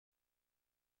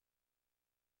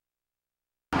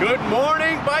Good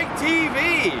morning,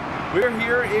 BikeTV. We're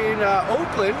here in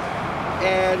Oakland,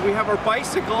 and we have our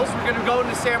bicycles. We're going to go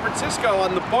into San Francisco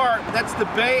on the BART. That's the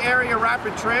Bay Area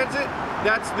Rapid Transit.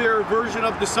 That's their version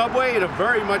of the subway, and a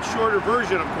very much shorter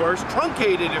version, of course,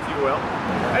 truncated, if you will.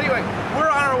 Anyway,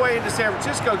 we're on our way into San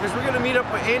Francisco because we're going to meet up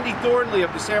with Andy Thornley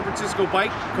of the San Francisco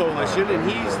Bike Coalition, and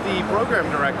he's the program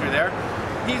director there.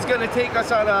 He's going to take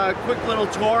us on a quick little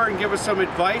tour and give us some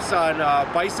advice on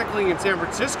bicycling in San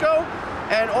Francisco.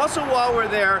 And also while we're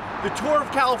there, the Tour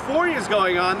of California is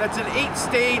going on. That's an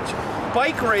 8-stage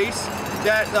bike race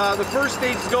that the first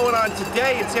stage is going on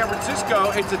today in San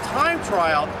Francisco. It's a time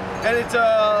trial, and it's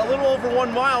a little over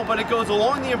 1 mile, but it goes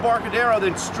along the Embarcadero,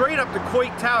 then straight up to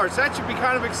Coit Tower. So that should be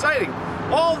kind of exciting.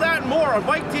 All that and more on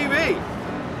BikeTV.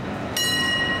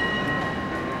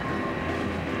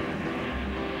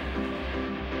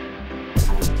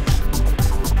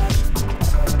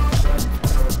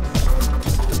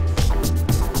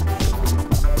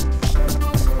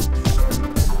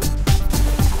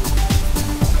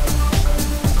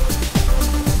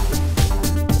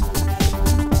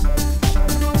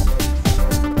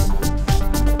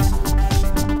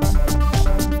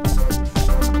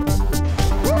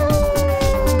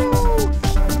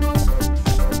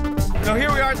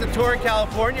 Tour of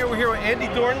California. We're here with Andy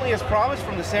Thornley, as promised,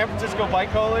 from the San Francisco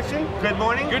Bike Coalition. Good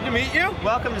morning. Good to meet you.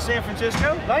 Welcome to San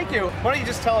Francisco. Thank you. Why don't you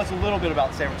just tell us a little bit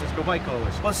about the San Francisco Bike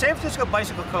Coalition? Well, San Francisco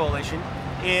Bicycle Coalition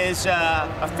is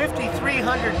a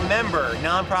 5,300 member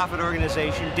nonprofit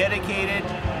organization dedicated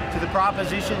to the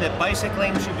proposition that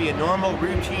bicycling should be a normal,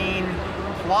 routine,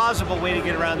 plausible way to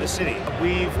get around the city.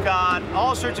 We've got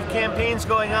all sorts of campaigns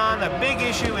going on. The big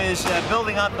issue is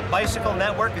building out the bicycle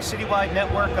network, a citywide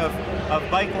network of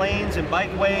bike lanes and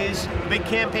bikeways. The big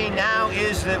campaign now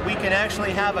is that we can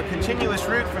actually have a continuous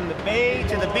route from the bay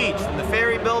to the beach, from the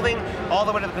ferry building all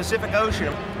the way to the Pacific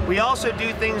Ocean. We also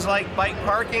do things like bike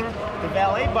parking, the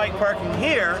valet bike parking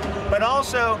here, but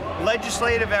also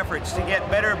legislative efforts to get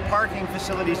better parking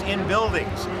facilities in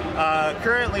buildings.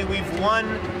 Currently, we've won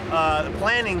the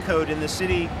planning code in the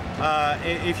city.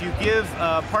 If you give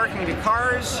parking to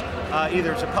cars,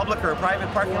 either it's a public or a private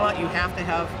parking lot, you have to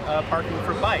have parking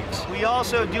for bikes. We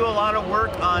also do a lot of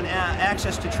work on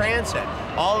access to transit.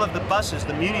 All of the buses,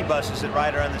 the muni buses that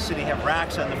ride around the city, have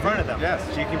racks on the front of them. Yes.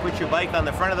 So you can put your bike on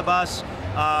the front of the bus.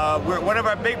 One of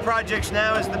our big projects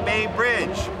now is the Bay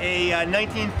Bridge, a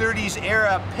 1930s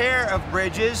era pair of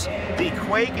bridges. The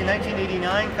quake in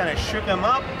 1989 kind of shook them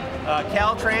up.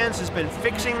 Caltrans has been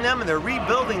fixing them, and they're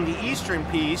rebuilding the eastern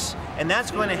piece, and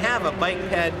that's going to have a bike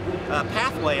ped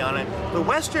pathway on it. The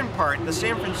western part, the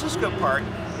San Francisco part,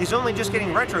 is only just getting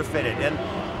retrofitted, and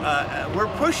we're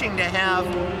pushing to have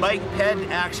bike ped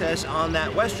access on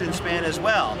that western span as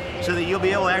well, so that you'll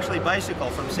be able to actually bicycle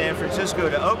from San Francisco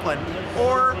to Oakland,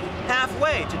 or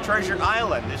halfway to Treasure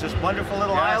Island. There's this wonderful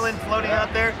little island floating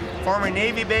out there, former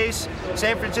Navy base.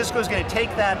 San Francisco is going to take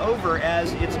that over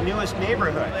as its newest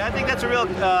neighborhood. I think that's a real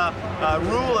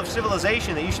rule of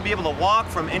civilization, that you should be able to walk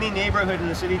from any neighborhood in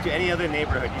the city to any other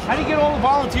neighborhood. How do you get all the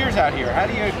volunteers out here?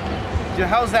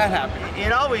 How's that happen?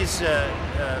 It always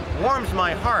warms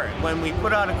my heart when we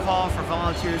put out a call for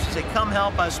volunteers to say, come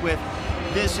help us with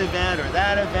this event or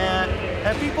that event,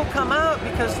 and people come out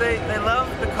because they love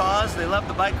the cause, they love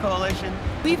the Bike Coalition.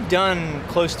 We've done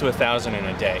close to 1,000 in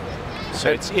a day,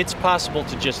 so it's possible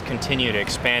to just continue to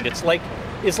expand. It's like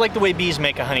the way bees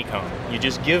make a honeycomb. You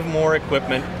just give more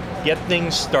equipment, get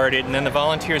things started, and then the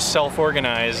volunteers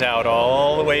self-organize out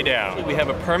all the way down. We have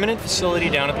a permanent facility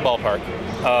down at the ballpark.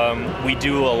 We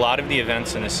do a lot of the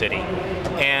events in the city,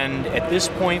 and at this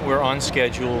point we're on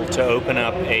schedule to open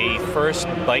up a first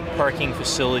bike parking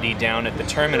facility down at the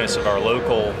terminus of our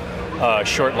local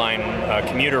short line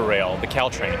commuter rail, the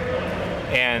Caltrain.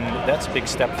 And that's a big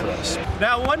step for us.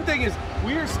 Now, one thing is,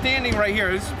 we are standing right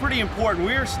here. This is pretty important.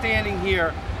 We are standing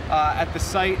here at the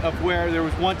site of where there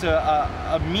was once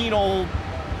a mean old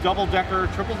double-decker,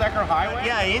 triple-decker highway.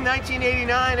 Yeah, in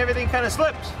 1989, everything kind of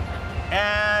slipped.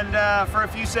 And for a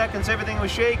few seconds, everything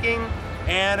was shaking.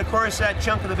 And of course, that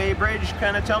chunk of the Bay Bridge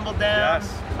kind of tumbled down.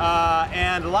 Yes.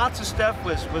 And lots of stuff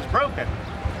was broken.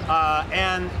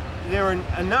 And there were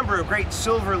a number of great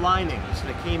silver linings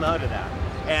that came out of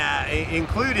that,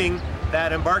 including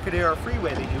that Embarcadero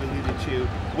freeway that you alluded to,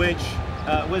 which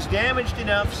was damaged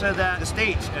enough so that the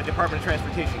state Department of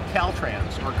Transportation,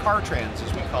 Caltrans, or Cartrans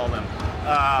as we call them,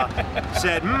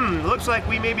 said, looks like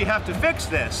we maybe have to fix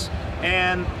this.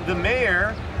 And the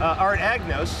mayor, Art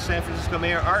Agnos, San Francisco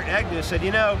Mayor Art Agnos, said,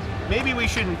 you know, maybe we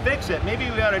shouldn't fix it, maybe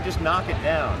we ought to just knock it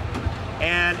down.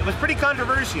 And it was pretty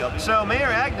controversial. So Mayor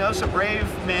Agnos, a brave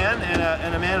man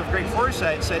and a man of great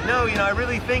foresight, said, no, you know, I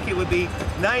really think it would be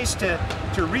nice to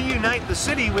reunite the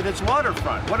city with its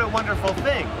waterfront. What a wonderful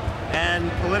thing.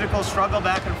 And political struggle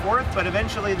back and forth, but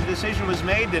eventually the decision was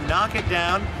made to knock it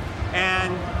down.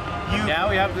 And now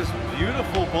we have this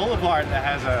beautiful boulevard that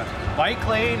has a bike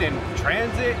lane and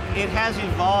transit. It has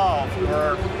evolved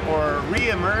or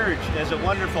re-emerged as a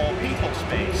wonderful people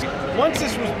space. Once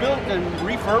this was built and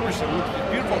refurbished, it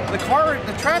looked beautiful.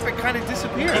 The traffic kind of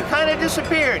disappeared. It kind of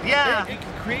disappeared, yeah. It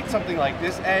could create something like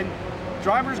this, and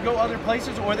drivers go other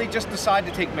places, or they just decide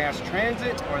to take mass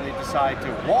transit, or they decide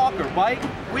to walk or bike.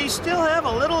 We still have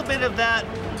a little bit of that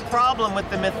problem with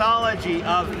the mythology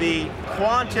of the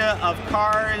quanta of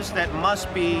cars that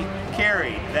must be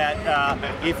carried. That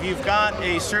if you've got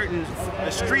a certain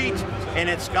street and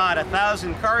it's got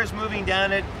 1,000 cars moving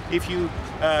down it, if you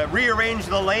rearrange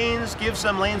the lanes, give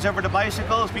some lanes over to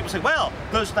bicycles, people say, well,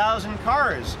 those 1,000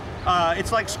 cars,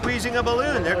 it's like squeezing a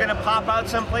balloon. They're going to pop out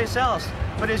someplace else.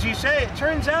 But as you say, it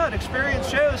turns out, experience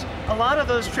shows, a lot of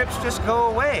those trips just go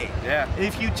away. Yeah.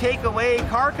 If you take away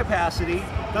car capacity,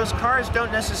 those cars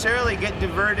don't necessarily get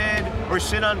diverted or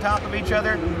sit on top of each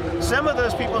other. Some of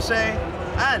those people say,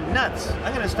 nuts,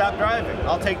 I'm going to stop driving.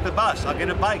 I'll take the bus, I'll get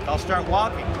a bike, I'll start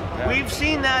walking. Yeah. We've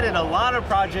seen that in a lot of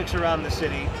projects around the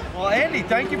city. Well, Andy,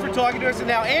 thank you for talking to us. And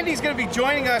now Andy's going to be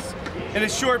joining us in a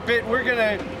short bit. We're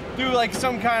going to do like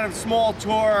some kind of small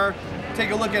tour,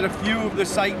 take a look at a few of the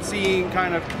sightseeing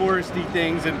kind of touristy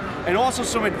things, and also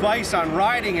some advice on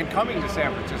riding and coming to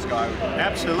San Francisco.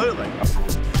 Absolutely.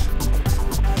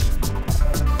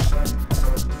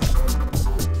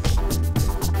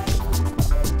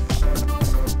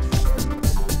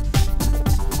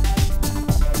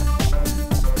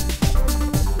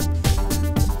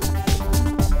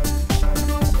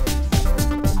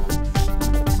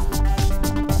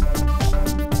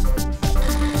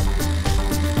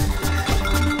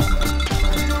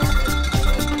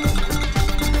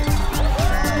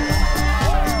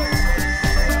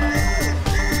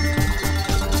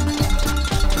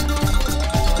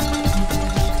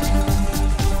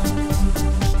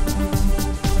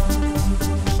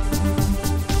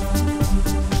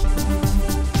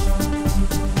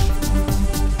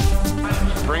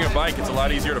 It's a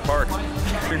lot easier to park.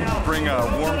 Bring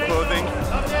warm clothing,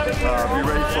 be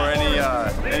ready for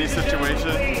any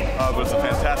situation, but it's a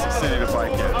fantastic city to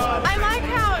bike in. I like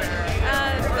how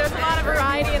there's a lot of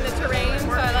variety in the terrain, so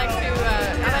I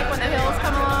like when the hills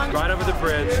come along. Ride over the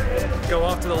bridge, go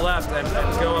off to the left, and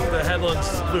go up the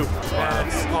Headlands Loop. And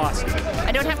it's awesome.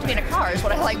 I don't have to be in a car is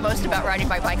what I like most about riding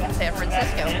by bike in San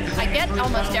Francisco. I get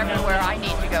almost everywhere I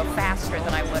need to go faster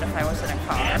than I would if I was in a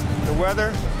car. The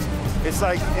weather, it's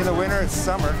like in the winter it's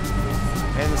summer,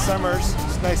 and the summers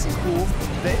it's nice and cool.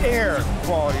 The air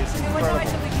quality is incredible.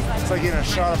 It's like getting a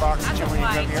shot of oxygen when you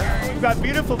come here. We've got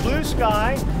beautiful blue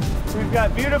sky, we've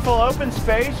got beautiful open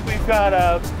space, we've got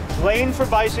a lane for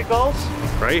bicycles.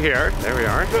 Right here, there we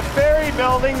are. The ferry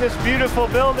building, this beautiful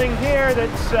building here that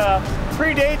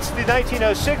predates the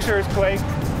 1906 earthquake,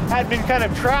 had been kind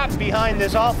of trapped behind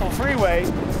this awful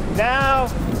freeway. Now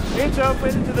it's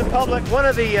open to the public. One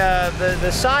of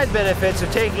the side benefits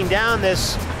of taking down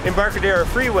this Embarcadero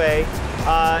freeway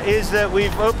is that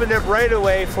we've opened up right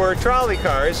away for trolley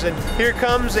cars. And here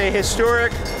comes a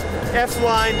historic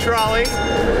F-line trolley.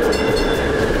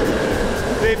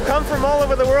 They've come from all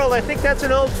over the world. I think that's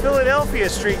an old Philadelphia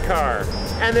streetcar.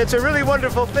 And it's a really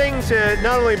wonderful thing to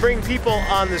not only bring people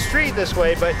on the street this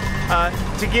way, but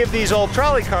to give these old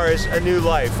trolley cars a new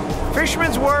life.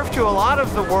 Fisherman's Wharf to a lot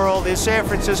of the world is San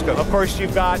Francisco. Of course,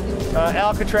 you've got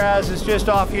Alcatraz is just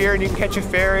off here, and you can catch a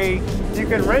ferry. You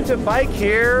can rent a bike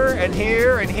here and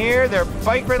here and here. There are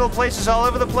bike rental places all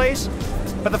over the place.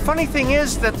 But the funny thing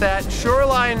is that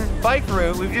shoreline bike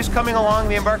route, we've just coming along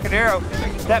the Embarcadero,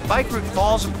 that bike route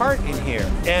falls apart in here.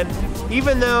 And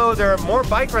even though there are more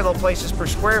bike rental places per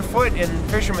square foot in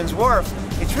Fisherman's Wharf,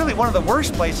 it's really one of the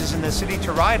worst places in the city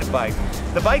to ride a bike.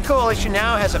 The Bike Coalition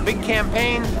now has a big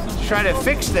campaign to try to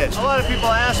fix this. A lot of people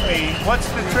ask me, what's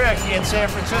the trick in San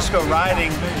Francisco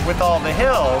riding with all the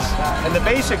hills? And the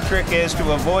basic trick is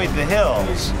to avoid the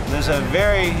hills. There's a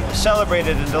very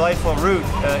celebrated and delightful route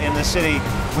in the city,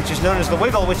 which is known as the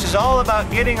Wiggle, which is all about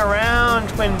getting around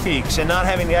Twin Peaks and not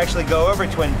having to actually go over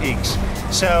Twin Peaks.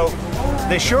 So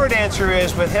the short answer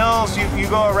is with hills, you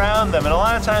go around them, and a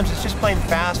lot of times it's just plain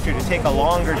faster to take a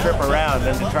longer trip around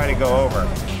than to try to go over.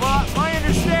 Well, my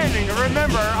understanding,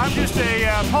 remember, I'm just a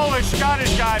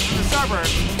Polish-Scottish guy from the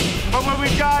suburbs, but what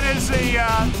we've got is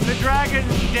the dragon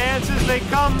dances. They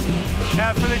come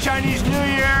for the Chinese New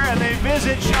Year and they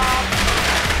visit shop.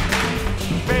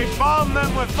 They bomb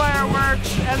them with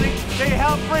fireworks, and they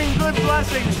help bring good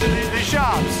blessings to the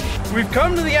shops. We've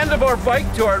come to the end of our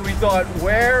bike tour, and we thought,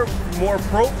 where more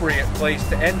appropriate place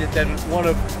to end it than one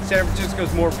of San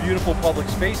Francisco's more beautiful public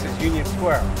spaces, Union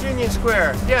Square. Union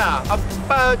Square, yeah.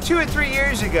 About 2 or 3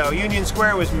 years ago, Union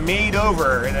Square was made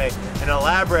over in an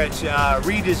elaborate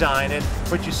redesign, and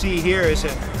what you see here is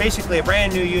basically a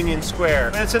brand new Union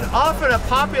Square. And it's often a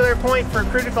popular point for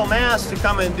critical mass to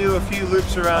come and do a few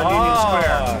loops around Union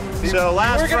Square. So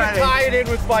last Friday, we're going to tie it in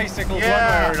with bicycles one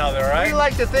way or another, right? We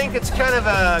like to think it's kind of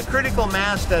a critical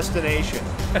mass destination.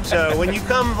 So when you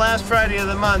come last Friday of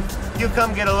the month, you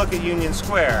come get a look at Union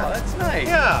Square. Oh, that's nice.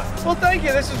 Yeah. Well, thank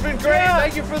you. This has been great. Yeah.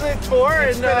 Thank you for the tour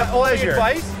and all the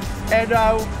advice. And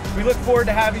we look forward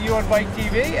to having you on Bike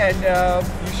TV, and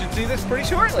you should see this pretty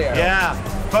shortly. Yeah.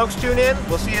 Folks, tune in.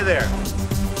 We'll see you there.